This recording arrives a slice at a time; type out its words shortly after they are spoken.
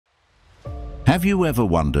Have you ever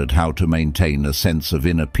wondered how to maintain a sense of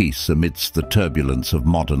inner peace amidst the turbulence of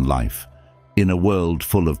modern life? In a world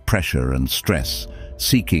full of pressure and stress,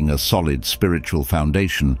 seeking a solid spiritual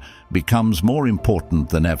foundation becomes more important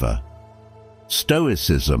than ever.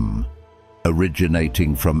 Stoicism,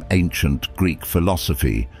 originating from ancient Greek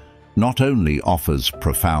philosophy, not only offers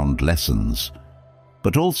profound lessons,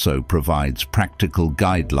 but also provides practical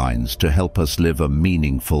guidelines to help us live a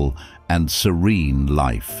meaningful and serene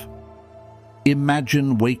life.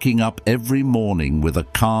 Imagine waking up every morning with a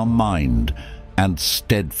calm mind and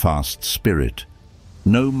steadfast spirit,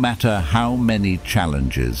 no matter how many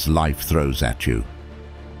challenges life throws at you.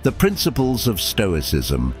 The principles of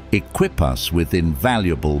Stoicism equip us with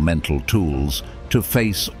invaluable mental tools to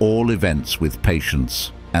face all events with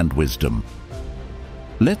patience and wisdom.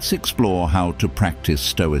 Let's explore how to practice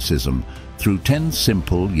Stoicism through 10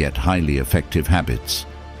 simple yet highly effective habits.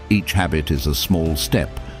 Each habit is a small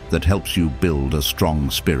step that helps you build a strong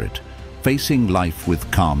spirit, facing life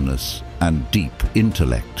with calmness and deep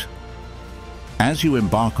intellect. As you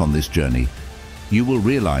embark on this journey, you will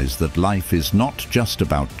realize that life is not just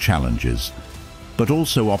about challenges, but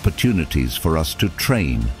also opportunities for us to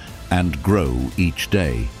train and grow each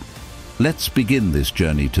day. Let's begin this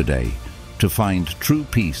journey today to find true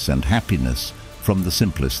peace and happiness from the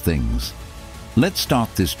simplest things. Let's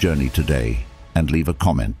start this journey today and leave a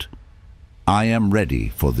comment. I am ready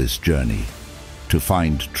for this journey to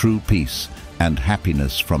find true peace and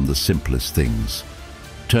happiness from the simplest things,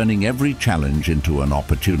 turning every challenge into an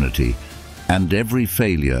opportunity and every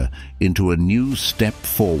failure into a new step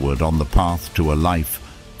forward on the path to a life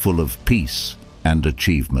full of peace and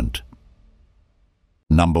achievement.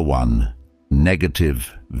 Number 1.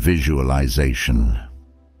 Negative visualization.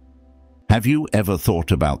 Have you ever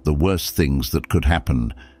thought about the worst things that could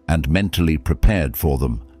happen and mentally prepared for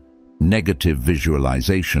them? Negative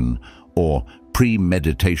visualization, or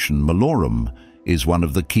premeditation malorum, is one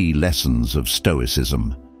of the key lessons of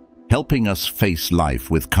Stoicism, helping us face life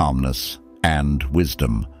with calmness and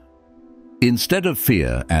wisdom. Instead of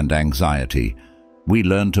fear and anxiety, we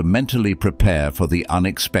learn to mentally prepare for the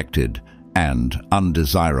unexpected and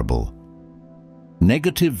undesirable.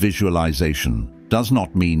 Negative visualization does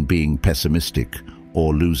not mean being pessimistic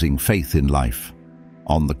or losing faith in life.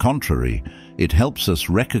 On the contrary, it helps us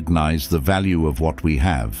recognize the value of what we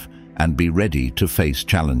have and be ready to face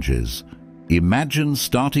challenges. Imagine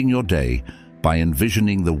starting your day by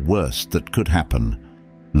envisioning the worst that could happen: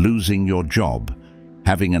 losing your job,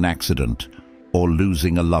 having an accident, or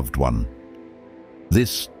losing a loved one.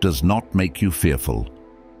 This does not make you fearful.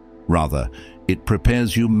 Rather, it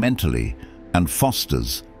prepares you mentally and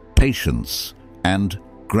fosters patience and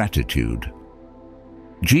gratitude.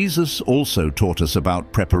 Jesus also taught us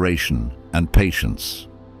about preparation and patience.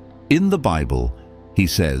 In the Bible, he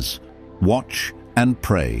says, "Watch and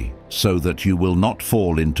pray so that you will not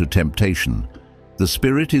fall into temptation. The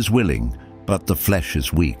spirit is willing, but the flesh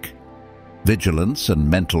is weak." Vigilance and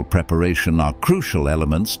mental preparation are crucial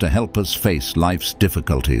elements to help us face life's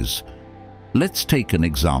difficulties. Let's take an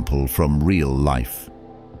example from real life.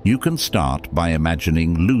 You can start by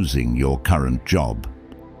imagining losing your current job.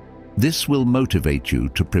 This will motivate you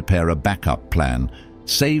to prepare a backup plan,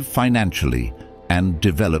 save financially, and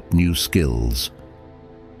develop new skills.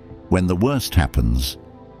 When the worst happens,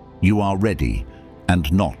 you are ready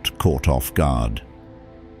and not caught off guard.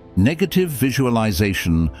 Negative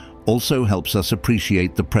visualization also helps us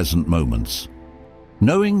appreciate the present moments.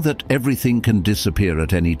 Knowing that everything can disappear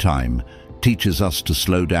at any time teaches us to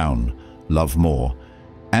slow down, love more,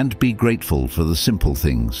 and be grateful for the simple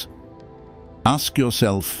things. Ask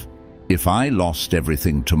yourself, if I lost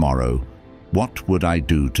everything tomorrow, what would I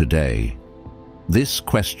do today? This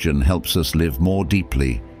question helps us live more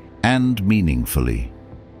deeply and meaningfully.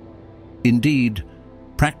 Indeed,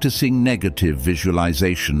 practicing negative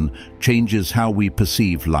visualization changes how we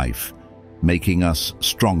perceive life, making us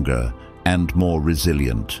stronger and more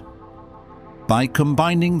resilient. By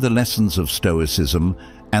combining the lessons of Stoicism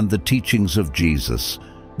and the teachings of Jesus,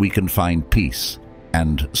 we can find peace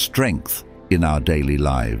and strength in our daily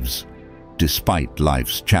lives, despite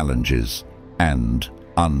life's challenges and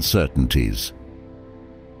uncertainties.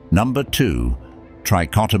 Number 2.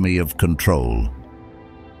 Trichotomy of control.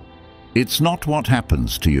 It's not what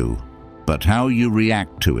happens to you, but how you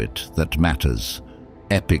react to it that matters.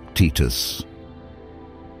 Epictetus.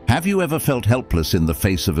 Have you ever felt helpless in the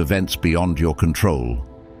face of events beyond your control?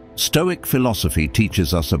 Stoic philosophy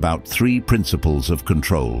teaches us about 3 principles of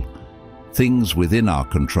control: things within our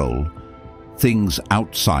control, things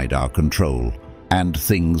outside our control, and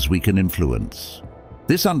things we can influence.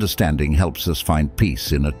 This understanding helps us find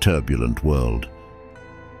peace in a turbulent world.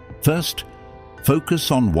 First, Focus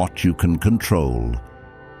on what you can control.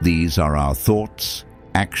 These are our thoughts,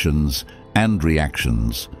 actions, and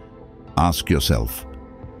reactions. Ask yourself,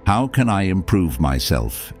 how can I improve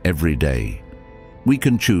myself every day? We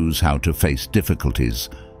can choose how to face difficulties,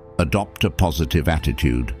 adopt a positive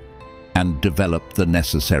attitude, and develop the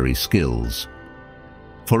necessary skills.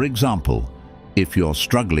 For example, if you're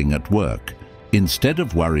struggling at work, instead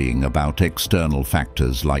of worrying about external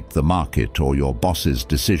factors like the market or your boss's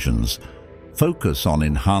decisions, focus on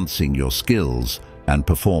enhancing your skills and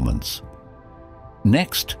performance.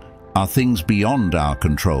 Next are things beyond our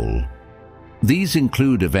control. These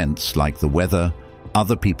include events like the weather,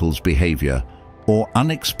 other people's behavior, or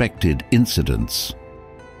unexpected incidents.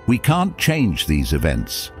 We can't change these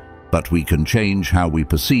events, but we can change how we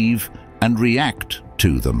perceive and react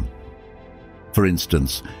to them. For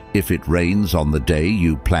instance, if it rains on the day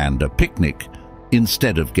you planned a picnic,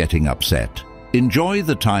 instead of getting upset, enjoy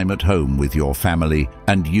the time at home with your family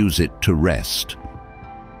and use it to rest.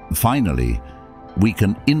 Finally, we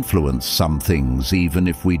can influence some things even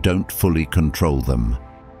if we don't fully control them.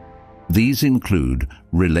 These include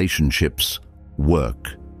relationships,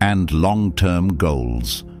 work, and long-term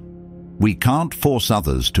goals. We can't force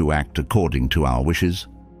others to act according to our wishes,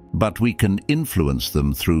 but we can influence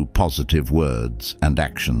them through positive words and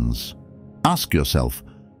actions. Ask yourself,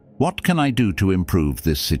 what can I do to improve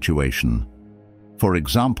this situation? For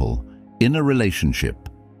example, in a relationship,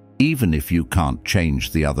 even if you can't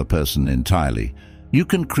change the other person entirely, you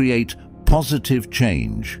can create positive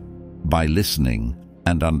change by listening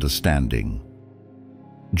and understanding.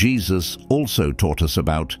 Jesus also taught us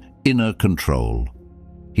about inner control.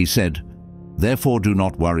 He said, "Therefore do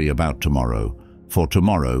not worry about tomorrow, for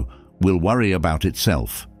tomorrow will worry about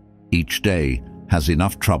itself. Each day has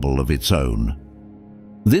enough trouble of its own."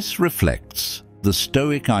 This reflects the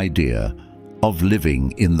Stoic idea of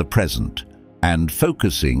living in the present and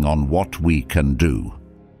focusing on what we can do.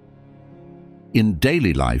 In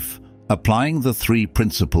daily life, applying the 3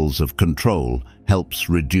 principles of control helps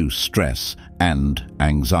reduce stress and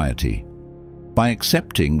anxiety. By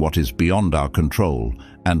accepting what is beyond our control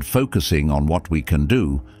and focusing on what we can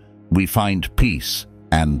do, we find peace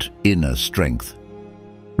and inner strength.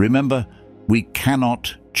 Remember, we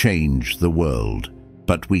cannot change the world,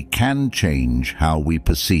 but we can change how we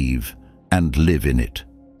perceive and live in it.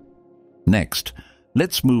 Next,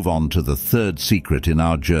 let's move on to the 3rd secret in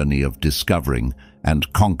our journey of discovering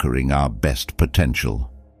and conquering our best potential.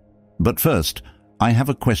 But first, I have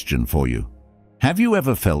a question for you. Have you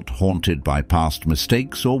ever felt haunted by past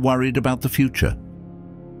mistakes or worried about the future?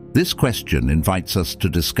 This question invites us to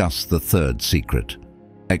discuss the 3rd secret,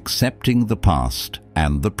 accepting the past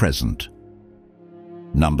and the present.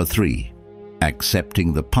 Number 3,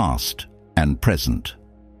 accepting the past and present.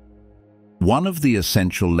 One of the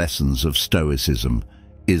essential lessons of Stoicism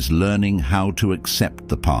is learning how to accept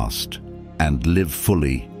the past and live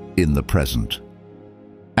fully in the present.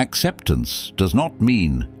 Acceptance does not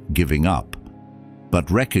mean giving up, but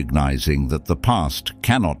recognizing that the past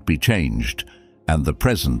cannot be changed and the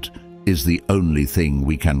present is the only thing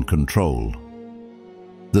we can control.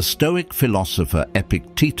 The Stoic philosopher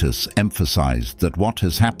Epictetus emphasized that what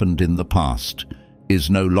has happened in the past is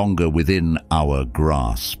no longer within our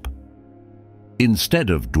grasp. Instead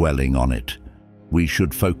of dwelling on it, we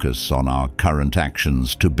should focus on our current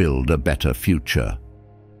actions to build a better future.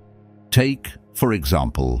 Take, for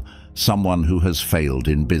example, someone who has failed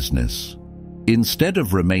in business. Instead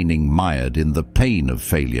of remaining mired in the pain of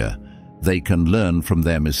failure, they can learn from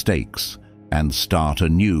their mistakes and start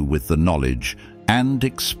anew with the knowledge and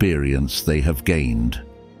experience they have gained.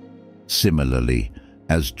 Similarly,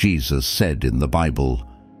 as Jesus said in the Bible,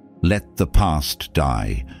 "Let the past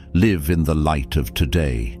die, live in the light of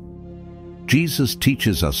today." Jesus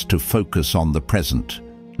teaches us to focus on the present,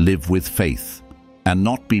 live with faith, and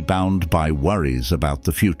not be bound by worries about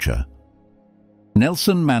the future.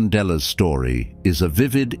 Nelson Mandela's story is a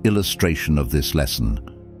vivid illustration of this lesson.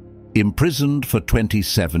 Imprisoned for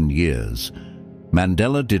 27 years,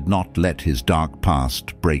 Mandela did not let his dark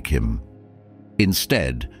past break him.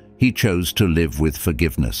 Instead, he chose to live with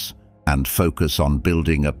forgiveness and focus on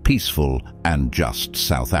building a peaceful and just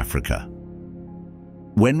South Africa.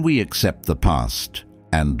 When we accept the past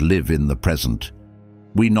and live in the present,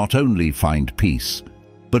 we not only find peace,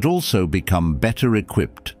 but also become better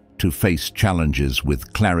equipped to face challenges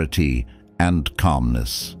with clarity and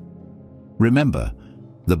calmness. Remember,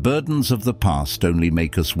 the burdens of the past only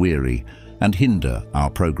make us weary and hinder our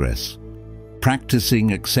progress.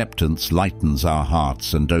 Practicing acceptance lightens our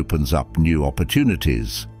hearts and opens up new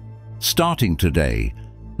opportunities. Starting today,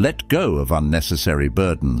 let go of unnecessary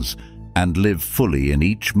burdens and live fully in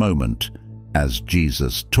each moment, as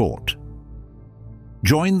Jesus taught.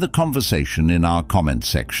 Join the conversation in our comment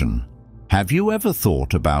section. Have you ever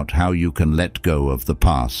thought about how you can let go of the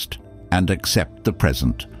past and accept the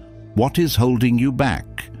present? What is holding you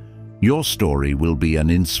back? Your story will be an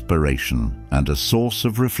inspiration and a source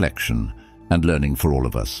of reflection and learning for all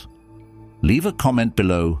of us. Leave a comment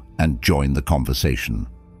below and join the conversation.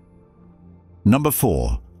 Number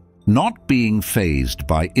 4. Not being fazed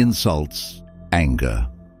by insults, anger.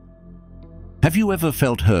 Have you ever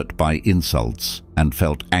felt hurt by insults and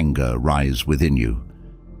felt anger rise within you?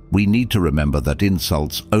 We need to remember that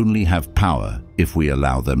insults only have power if we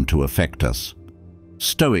allow them to affect us.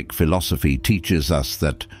 Stoic philosophy teaches us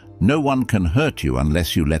that no one can hurt you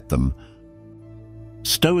unless you let them.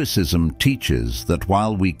 Stoicism teaches that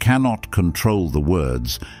while we cannot control the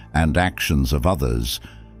words and actions of others,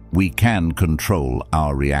 we can control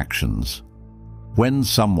our reactions. When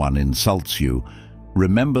someone insults you,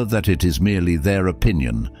 remember that it is merely their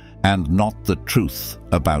opinion and not the truth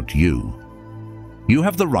about you. You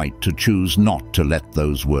have the right to choose not to let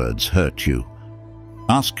those words hurt you.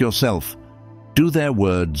 Ask yourself, do their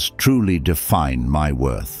words truly define my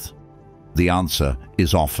worth? The answer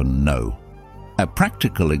is often no. A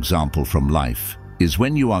practical example from life is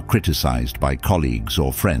when you are criticized by colleagues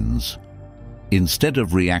or friends. Instead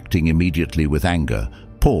of reacting immediately with anger,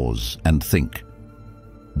 pause and think.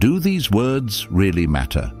 Do these words really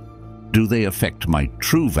matter? Do they affect my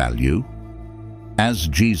true value? As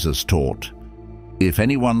Jesus taught, if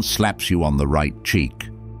anyone slaps you on the right cheek,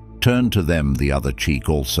 turn to them the other cheek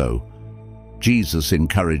also. Jesus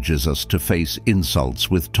encourages us to face insults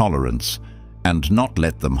with tolerance and not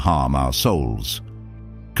let them harm our souls.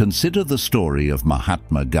 Consider the story of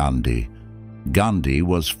Mahatma Gandhi. Gandhi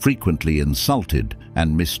was frequently insulted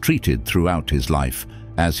and mistreated throughout his life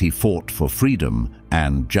as he fought for freedom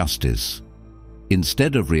and justice.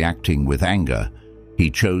 Instead of reacting with anger,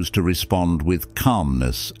 he chose to respond with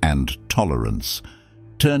calmness and tolerance,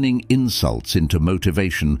 turning insults into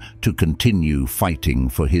motivation to continue fighting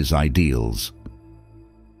for his ideals.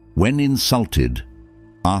 When insulted,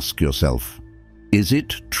 ask yourself, is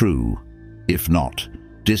it true? If not,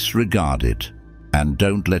 disregard it and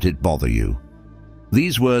don't let it bother you.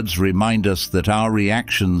 These words remind us that our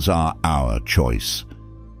reactions are our choice,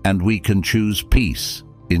 and we can choose peace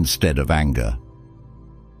instead of anger.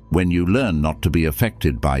 When you learn not to be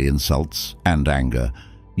affected by insults and anger,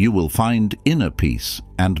 you will find inner peace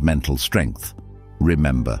and mental strength.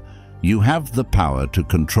 Remember, you have the power to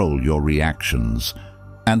control your reactions,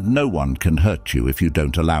 and no one can hurt you if you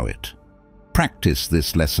don't allow it. Practice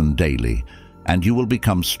this lesson daily, and you will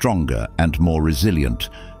become stronger and more resilient,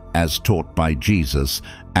 as taught by Jesus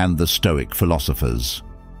and the Stoic philosophers.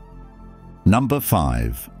 Number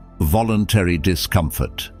 5. Voluntary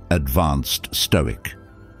discomfort, advanced Stoic.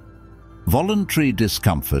 Voluntary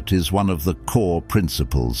discomfort is one of the core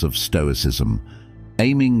principles of Stoicism,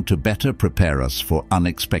 aiming to better prepare us for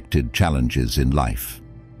unexpected challenges in life.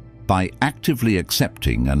 By actively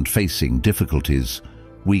accepting and facing difficulties,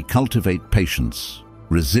 we cultivate patience,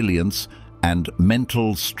 resilience, and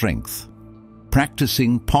mental strength.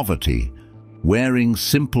 Practicing poverty, wearing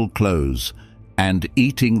simple clothes, and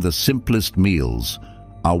eating the simplest meals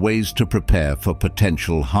are ways to prepare for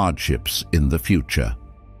potential hardships in the future.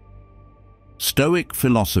 Stoic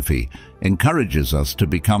philosophy encourages us to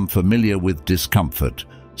become familiar with discomfort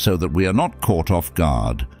so that we are not caught off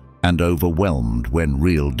guard and overwhelmed when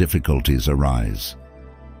real difficulties arise.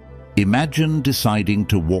 Imagine deciding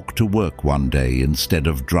to walk to work one day instead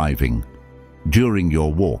of driving. During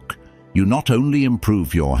your walk, you not only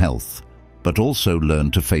improve your health, but also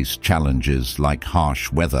learn to face challenges like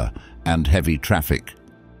harsh weather and heavy traffic.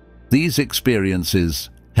 These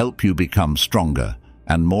experiences help you become stronger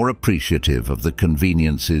and more appreciative of the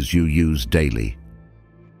conveniences you use daily.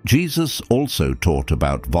 Jesus also taught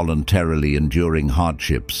about voluntarily enduring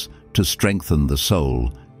hardships to strengthen the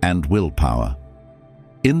soul and willpower.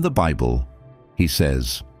 In the Bible, he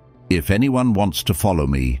says, "If anyone wants to follow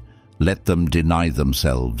me, let them deny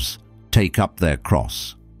themselves, take up their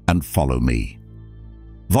cross, and follow me."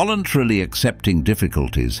 Voluntarily accepting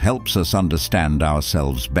difficulties helps us understand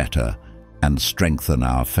ourselves better and strengthen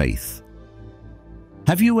our faith.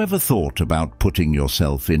 Have you ever thought about putting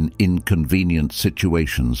yourself in inconvenient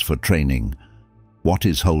situations for training? What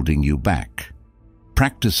is holding you back?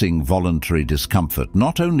 Practicing voluntary discomfort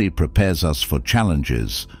not only prepares us for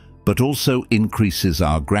challenges, but also increases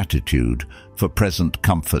our gratitude for present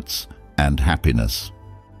comforts and happiness.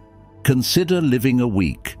 Consider living a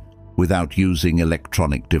week without using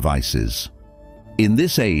electronic devices. In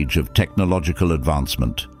this age of technological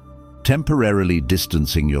advancement, temporarily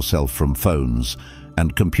distancing yourself from phones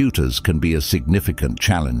and computers can be a significant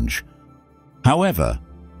challenge. However,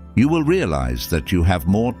 you will realize that you have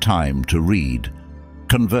more time to read,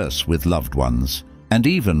 converse with loved ones, and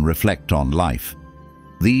even reflect on life.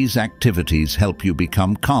 These activities help you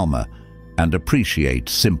become calmer and appreciate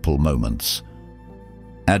simple moments.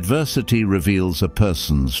 Adversity reveals a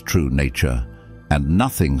person's true nature, and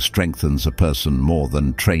nothing strengthens a person more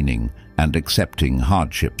than training and accepting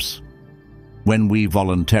hardships. When we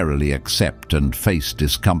voluntarily accept and face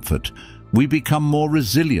discomfort, we become more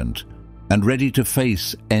resilient and ready to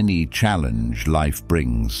face any challenge life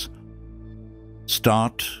brings.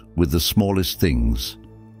 Start with the smallest things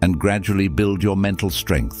and gradually build your mental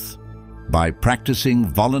strength. By practicing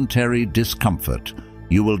voluntary discomfort,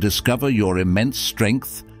 you will discover your immense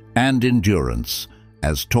strength and endurance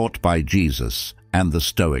as taught by Jesus and the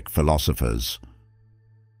Stoic philosophers.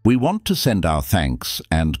 We want to send our thanks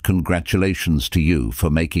and congratulations to you for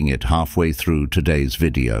making it halfway through today's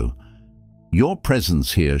video. Your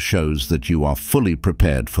presence here shows that you are fully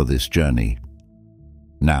prepared for this journey.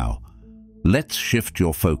 Now, let's shift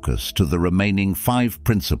your focus to the remaining 5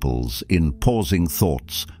 principles in pausing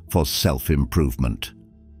thoughts for self-improvement.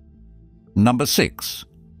 Number 6.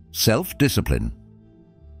 Self-discipline.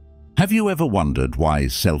 Have you ever wondered why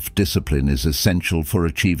self-discipline is essential for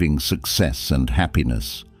achieving success and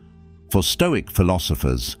happiness? For Stoic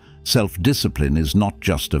philosophers, self-discipline is not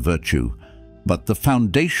just a virtue, but the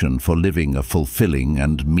foundation for living a fulfilling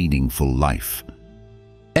and meaningful life.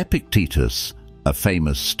 Epictetus, a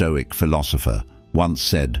famous Stoic philosopher, once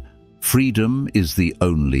said, "Freedom is the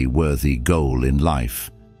only worthy goal in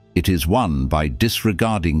life. It is won by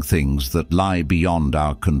disregarding things that lie beyond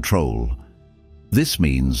our control." This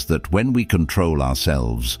means that when we control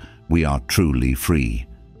ourselves, we are truly free.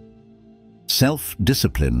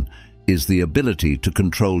 Self-discipline is the ability to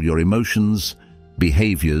control your emotions,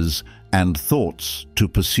 behaviors, and thoughts to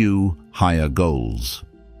pursue higher goals.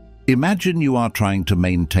 Imagine you are trying to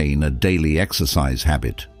maintain a daily exercise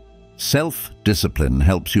habit. Self-discipline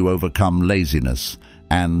helps you overcome laziness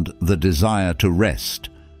and the desire to rest,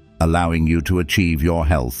 allowing you to achieve your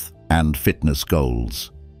health and fitness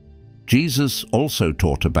goals. Jesus also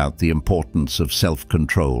taught about the importance of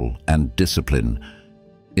self-control and discipline.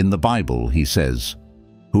 In the Bible, he says,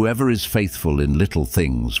 "Whoever is faithful in little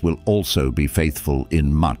things will also be faithful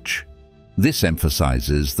in much." This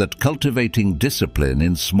emphasizes that cultivating discipline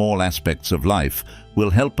in small aspects of life will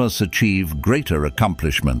help us achieve greater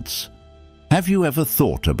accomplishments. Have you ever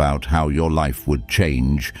thought about how your life would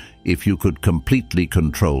change if you could completely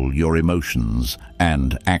control your emotions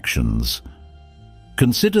and actions?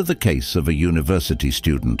 Consider the case of a university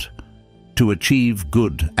student. To achieve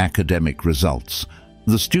good academic results,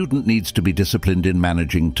 the student needs to be disciplined in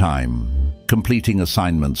managing time, completing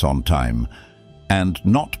assignments on time, and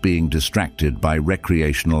not being distracted by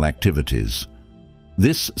recreational activities.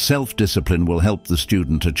 This self-discipline will help the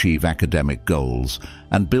student achieve academic goals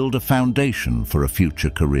and build a foundation for a future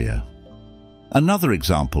career. Another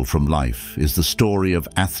example from life is the story of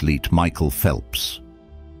athlete Michael Phelps.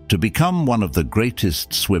 To become one of the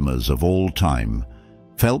greatest swimmers of all time,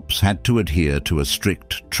 Phelps had to adhere to a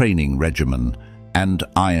strict training regimen and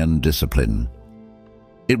iron discipline.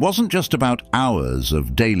 It wasn't just about hours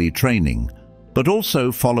of daily training, but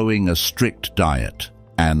also following a strict diet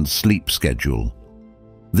and sleep schedule.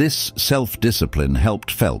 This self-discipline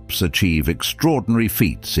helped Phelps achieve extraordinary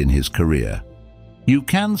feats in his career. You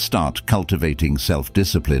can start cultivating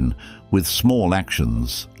self-discipline with small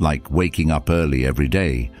actions like waking up early every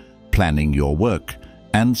day, planning your work,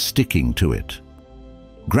 and sticking to it.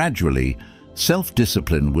 Gradually,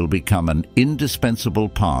 self-discipline will become an indispensable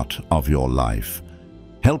part of your life,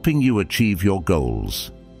 helping you achieve your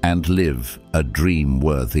goals and live a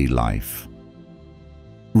dream-worthy life.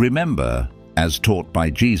 Remember, as taught by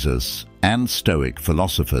Jesus and Stoic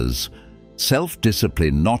philosophers,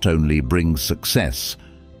 self-discipline not only brings success,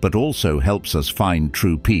 but also helps us find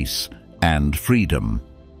true peace and freedom.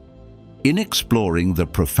 In exploring the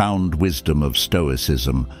profound wisdom of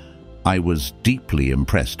Stoicism, I was deeply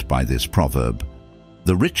impressed by this proverb.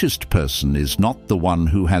 The richest person is not the one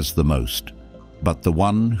who has the most, but the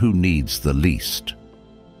one who needs the least.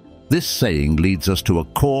 This saying leads us to a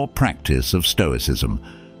core practice of Stoicism,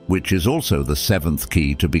 which is also the 7th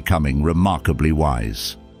key to becoming remarkably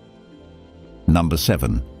wise. Number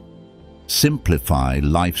 7. Simplify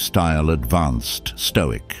lifestyle advanced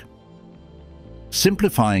Stoic.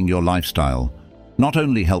 Simplifying your lifestyle not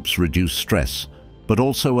only helps reduce stress, but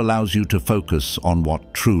also allows you to focus on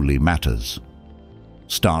what truly matters.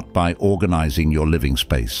 Start by organizing your living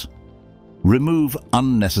space. Remove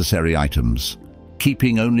unnecessary items,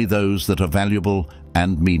 keeping only those that are valuable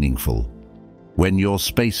and meaningful. When your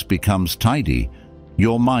space becomes tidy,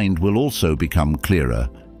 your mind will also become clearer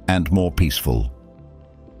and more peaceful.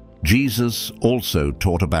 Jesus also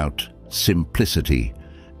taught about simplicity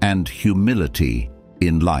and humility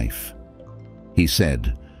in life. He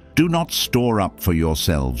said, "Do not store up for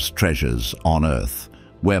yourselves treasures on earth,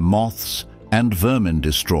 where moths and vermin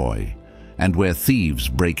destroy, and where thieves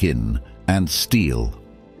break in and steal."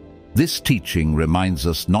 This teaching reminds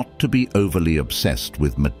us not to be overly obsessed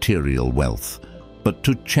with material wealth, but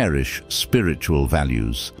to cherish spiritual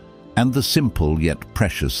values and the simple yet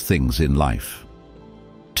precious things in life.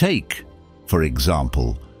 Take, for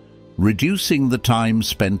example, reducing the time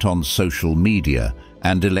spent on social media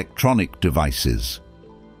and electronic devices.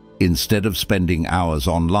 Instead of spending hours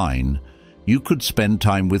online, you could spend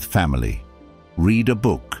time with family, read a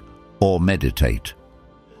book, or meditate.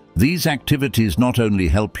 These activities not only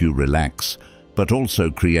help you relax, but also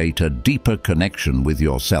create a deeper connection with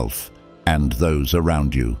yourself and those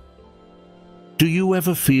around you. Do you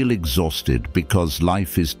ever feel exhausted because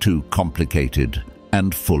life is too complicated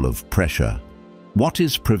and full of pressure? What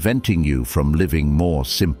is preventing you from living more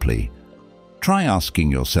simply? Try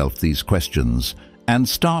asking yourself these questions and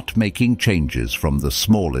start making changes from the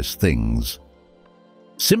smallest things.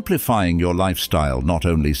 Simplifying your lifestyle not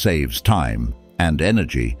only saves time and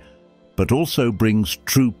energy, but also brings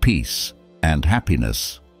true peace and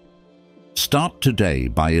happiness. Start today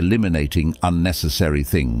by eliminating unnecessary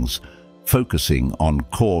things, focusing on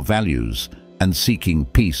core values, and seeking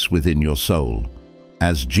peace within your soul.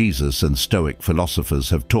 As Jesus and Stoic philosophers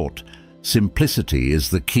have taught, simplicity is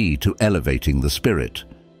the key to elevating the spirit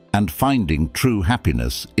and finding true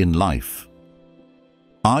happiness in life.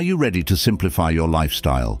 Are you ready to simplify your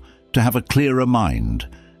lifestyle, to have a clearer mind,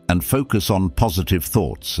 and focus on positive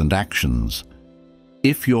thoughts and actions?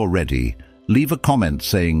 If you're ready, leave a comment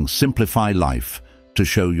saying "Simplify Life" to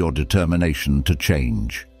show your determination to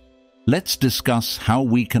change. Let's discuss how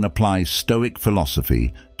we can apply Stoic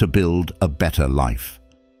philosophy to build a better life.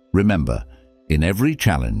 Remember, in every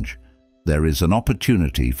challenge, there is an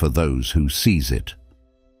opportunity for those who seize it.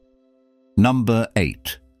 Number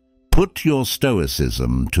 8. Put your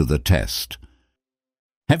Stoicism to the test.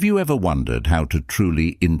 Have you ever wondered how to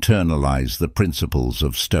truly internalize the principles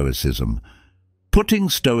of Stoicism? Putting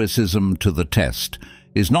Stoicism to the test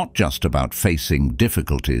is not just about facing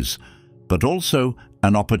difficulties, but also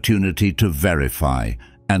an opportunity to verify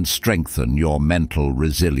and strengthen your mental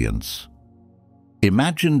resilience.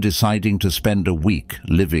 Imagine deciding to spend a week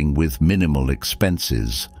living with minimal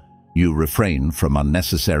expenses. You refrain from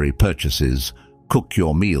unnecessary purchases, cook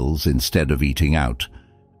your meals instead of eating out,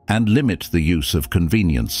 and limit the use of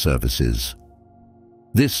convenience services.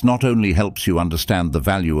 This not only helps you understand the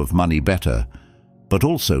value of money better, but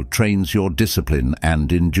also trains your discipline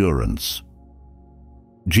and endurance.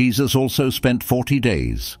 Jesus also spent 40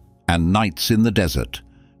 days and nights in the desert,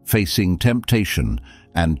 facing temptation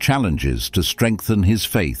and challenges to strengthen his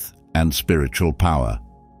faith and spiritual power.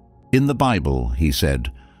 In the Bible, he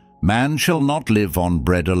said, "Man shall not live on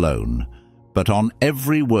bread alone, but on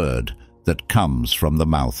every word that comes from the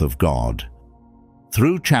mouth of God."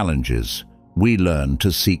 Through challenges, we learn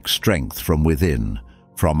to seek strength from within,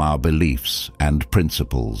 from our beliefs and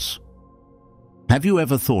principles. Have you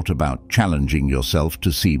ever thought about challenging yourself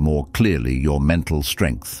to see more clearly your mental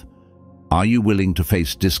strength? Are you willing to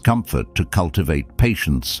face discomfort to cultivate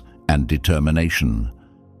patience and determination?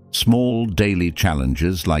 Small daily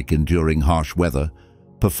challenges like enduring harsh weather,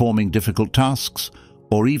 performing difficult tasks,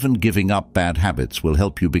 or even giving up bad habits will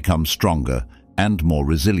help you become stronger and more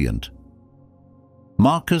resilient.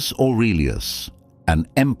 Marcus Aurelius, an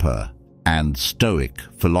emperor and Stoic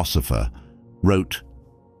philosopher, wrote,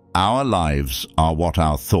 "Our lives are what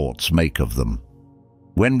our thoughts make of them."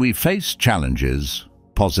 When we face challenges,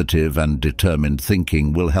 positive and determined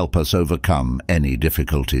thinking will help us overcome any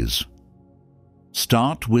difficulties.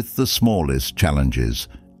 Start with the smallest challenges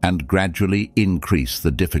and gradually increase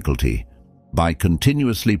the difficulty. By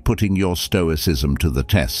continuously putting your Stoicism to the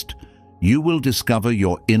test, you will discover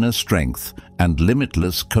your inner strength and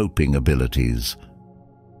limitless coping abilities.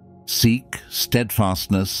 Seek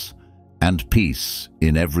steadfastness and peace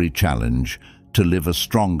in every challenge to live a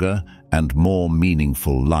stronger and more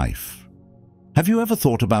meaningful life. Have you ever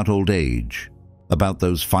thought about old age, about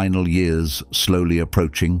those final years slowly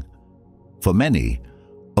approaching? For many,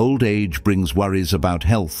 old age brings worries about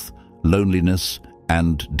health, loneliness,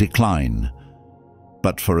 and decline.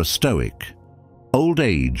 But for a Stoic, old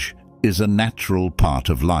age is a natural part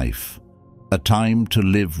of life, a time to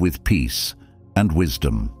live with peace and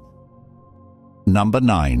wisdom. Number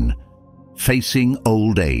 9. Facing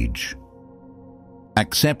old age.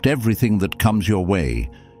 Accept everything that comes your way,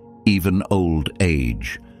 even old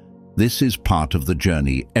age. This is part of the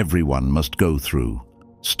journey everyone must go through.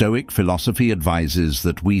 Stoic philosophy advises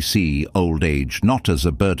that we see old age not as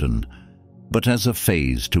a burden, but as a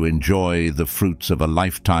phase to enjoy the fruits of a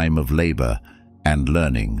lifetime of labor and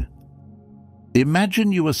learning.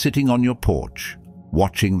 Imagine you are sitting on your porch,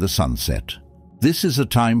 watching the sunset. This is a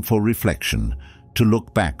time for reflection, to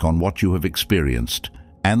look back on what you have experienced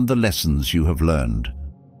and the lessons you have learned.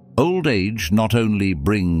 Old age not only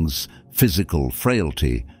brings physical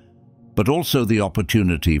frailty, but also the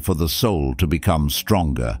opportunity for the soul to become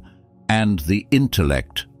stronger and the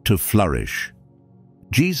intellect to flourish.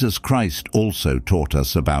 Jesus Christ also taught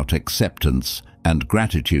us about acceptance and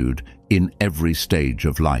gratitude in every stage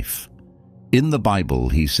of life. In the Bible,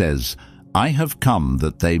 he says, "I have come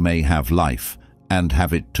that they may have life and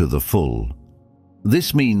have it to the full."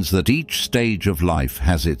 This means that each stage of life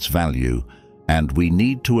has its value, and we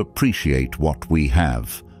need to appreciate what we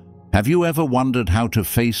have. Have you ever wondered how to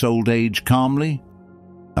face old age calmly?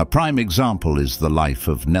 A prime example is the life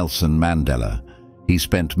of Nelson Mandela. He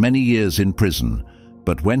spent many years in prison,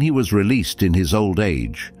 but when he was released in his old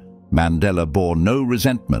age, Mandela bore no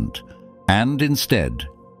resentment and instead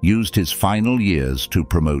used his final years to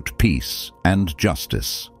promote peace and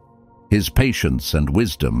justice. His patience and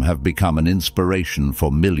wisdom have become an inspiration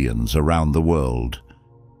for millions around the world.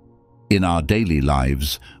 In our daily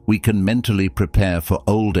lives, we can mentally prepare for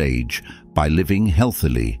old age by living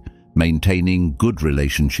healthily, maintaining good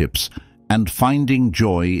relationships, and finding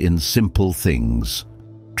joy in simple things.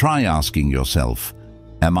 Try asking yourself,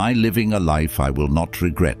 am I living a life I will not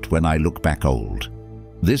regret when I look back old?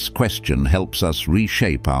 This question helps us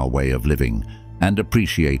reshape our way of living and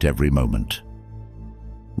appreciate every moment.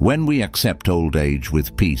 When we accept old age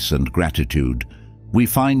with peace and gratitude, we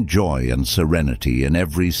find joy and serenity in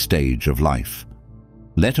every stage of life.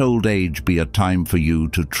 Let old age be a time for you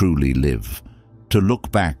to truly live, to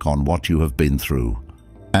look back on what you have been through,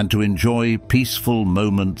 and to enjoy peaceful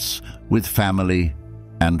moments with family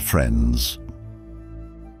and friends.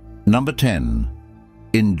 Number 10.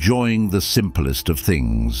 Enjoying the simplest of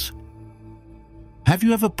things. Have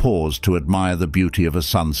you ever paused to admire the beauty of a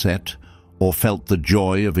sunset, or felt the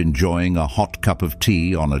joy of enjoying a hot cup of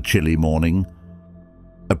tea on a chilly morning?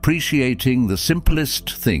 Appreciating the simplest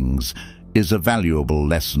things is a valuable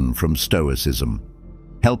lesson from Stoicism,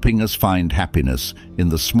 helping us find happiness in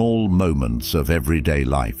the small moments of everyday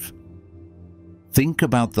life. Think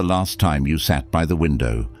about the last time you sat by the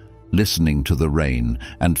window, listening to the rain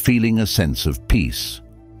and feeling a sense of peace,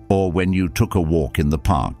 or when you took a walk in the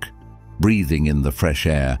park, breathing in the fresh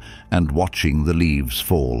air and watching the leaves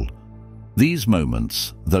fall. These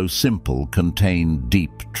moments, though simple, contain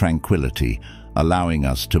deep tranquility, allowing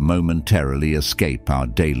us to momentarily escape our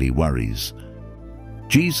daily worries.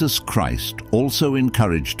 Jesus Christ also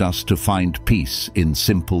encouraged us to find peace in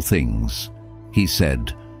simple things. He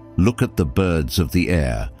said, "Look at the birds of the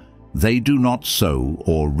air. They do not sow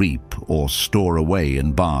or reap or store away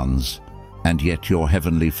in barns, and yet your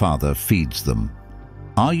heavenly Father feeds them.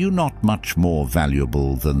 Are you not much more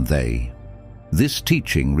valuable than they?" This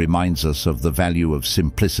teaching reminds us of the value of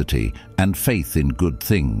simplicity and faith in good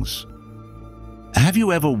things. Have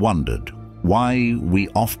you ever wondered why we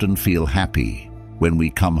often feel happy when we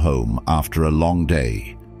come home after a long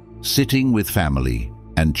day, sitting with family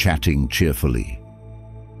and chatting cheerfully?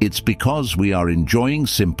 It's because we are enjoying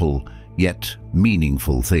simple yet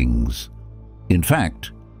meaningful things. In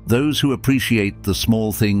fact, those who appreciate the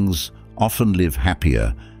small things often live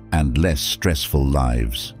happier and less stressful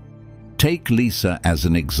lives. Take Lisa as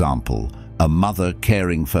an example, a mother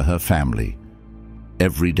caring for her family.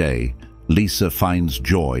 Every day, Lisa finds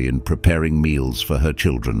joy in preparing meals for her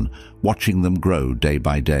children, watching them grow day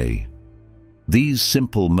by day. These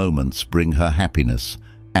simple moments bring her happiness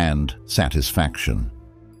and satisfaction.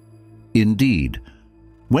 Indeed,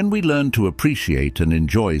 when we learn to appreciate and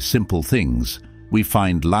enjoy simple things, we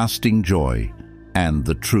find lasting joy and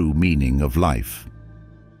the true meaning of life.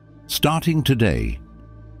 Starting today,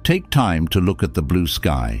 take time to look at the blue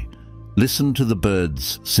sky, listen to the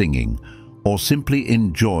birds singing, or simply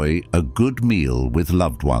enjoy a good meal with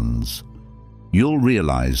loved ones. You'll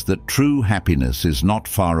realize that true happiness is not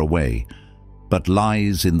far away, but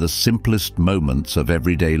lies in the simplest moments of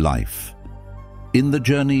everyday life. In the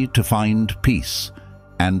journey to find peace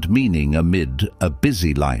and meaning amid a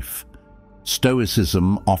busy life,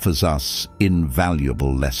 Stoicism offers us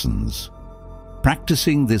invaluable lessons.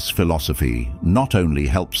 Practicing this philosophy not only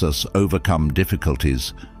helps us overcome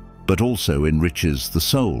difficulties, but also enriches the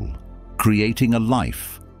soul, creating a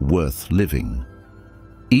life worth living.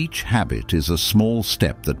 Each habit is a small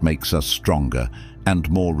step that makes us stronger and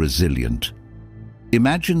more resilient.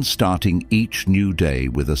 Imagine starting each new day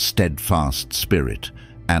with a steadfast spirit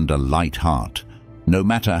and a light heart, no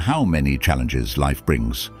matter how many challenges life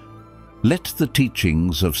brings. Let the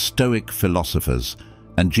teachings of Stoic philosophers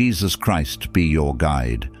and Jesus Christ be your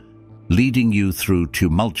guide, leading you through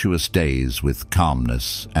tumultuous days with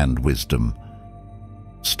calmness and wisdom.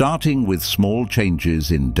 Starting with small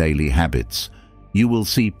changes in daily habits, you will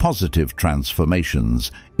see positive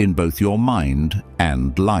transformations in both your mind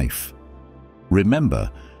and life. Remember,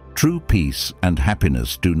 true peace and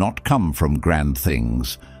happiness do not come from grand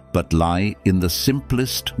things, but lie in the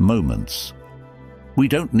simplest moments. We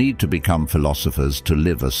don't need to become philosophers to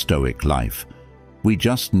live a Stoic life. We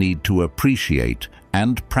just need to appreciate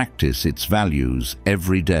and practice its values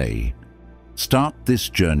every day. Start this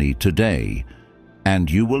journey today, and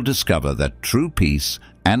you will discover that true peace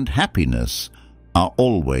and happiness are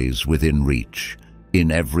always within reach, in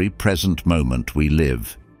every present moment we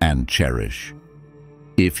live and cherish.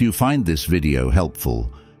 If you find this video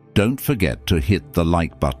helpful, don't forget to hit the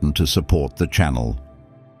like button to support the channel.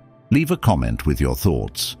 Leave a comment with your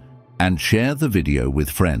thoughts, and share the video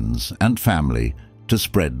with friends and family to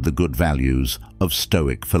spread the good values of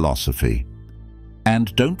Stoic philosophy.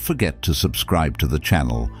 And don't forget to subscribe to the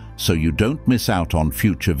channel so you don't miss out on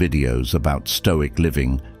future videos about Stoic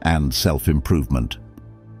living and self-improvement.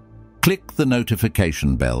 Click the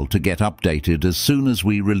notification bell to get updated as soon as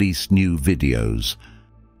we release new videos.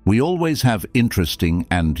 We always have interesting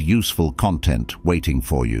and useful content waiting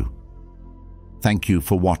for you. Thank you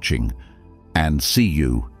for watching, and see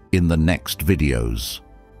you in the next videos.